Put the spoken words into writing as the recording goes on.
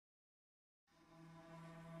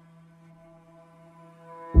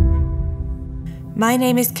My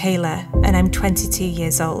name is Kayla and I'm 22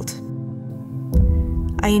 years old.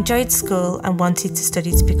 I enjoyed school and wanted to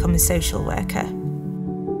study to become a social worker.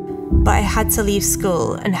 But I had to leave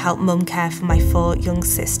school and help mum care for my 4 young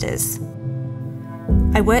sisters.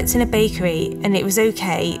 I worked in a bakery and it was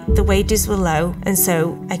okay, the wages were low and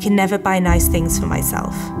so I could never buy nice things for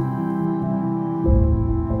myself.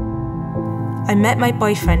 I met my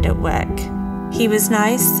boyfriend at work. He was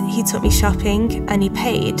nice, he took me shopping and he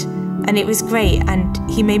paid, and it was great and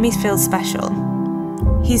he made me feel special.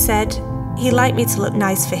 He said he liked me to look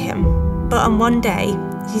nice for him, but on one day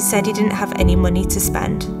he said he didn't have any money to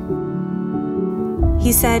spend.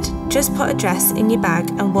 He said, just put a dress in your bag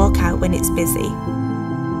and walk out when it's busy.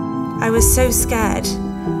 I was so scared,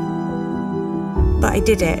 but I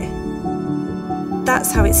did it.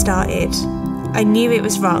 That's how it started. I knew it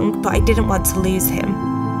was wrong, but I didn't want to lose him.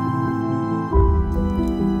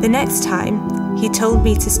 The next time, he told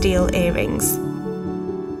me to steal earrings.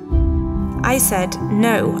 I said,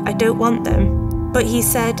 no, I don't want them, but he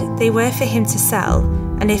said they were for him to sell,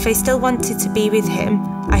 and if I still wanted to be with him,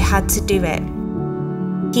 I had to do it.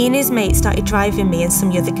 He and his mate started driving me and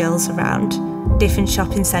some other girls around different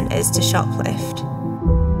shopping centres to shoplift.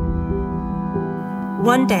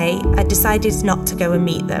 One day, I decided not to go and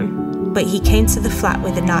meet them, but he came to the flat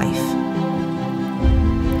with a knife.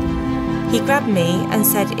 He grabbed me and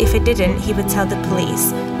said if I didn't, he would tell the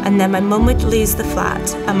police, and then my mum would lose the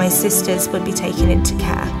flat and my sisters would be taken into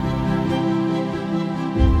care.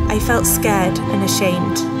 I felt scared and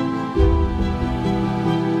ashamed.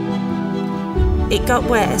 It got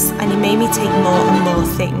worse and he made me take more and more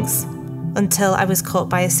things, until I was caught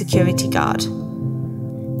by a security guard.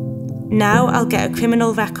 Now I'll get a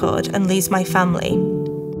criminal record and lose my family.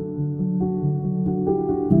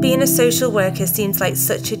 Being a social worker seems like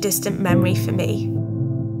such a distant memory for me.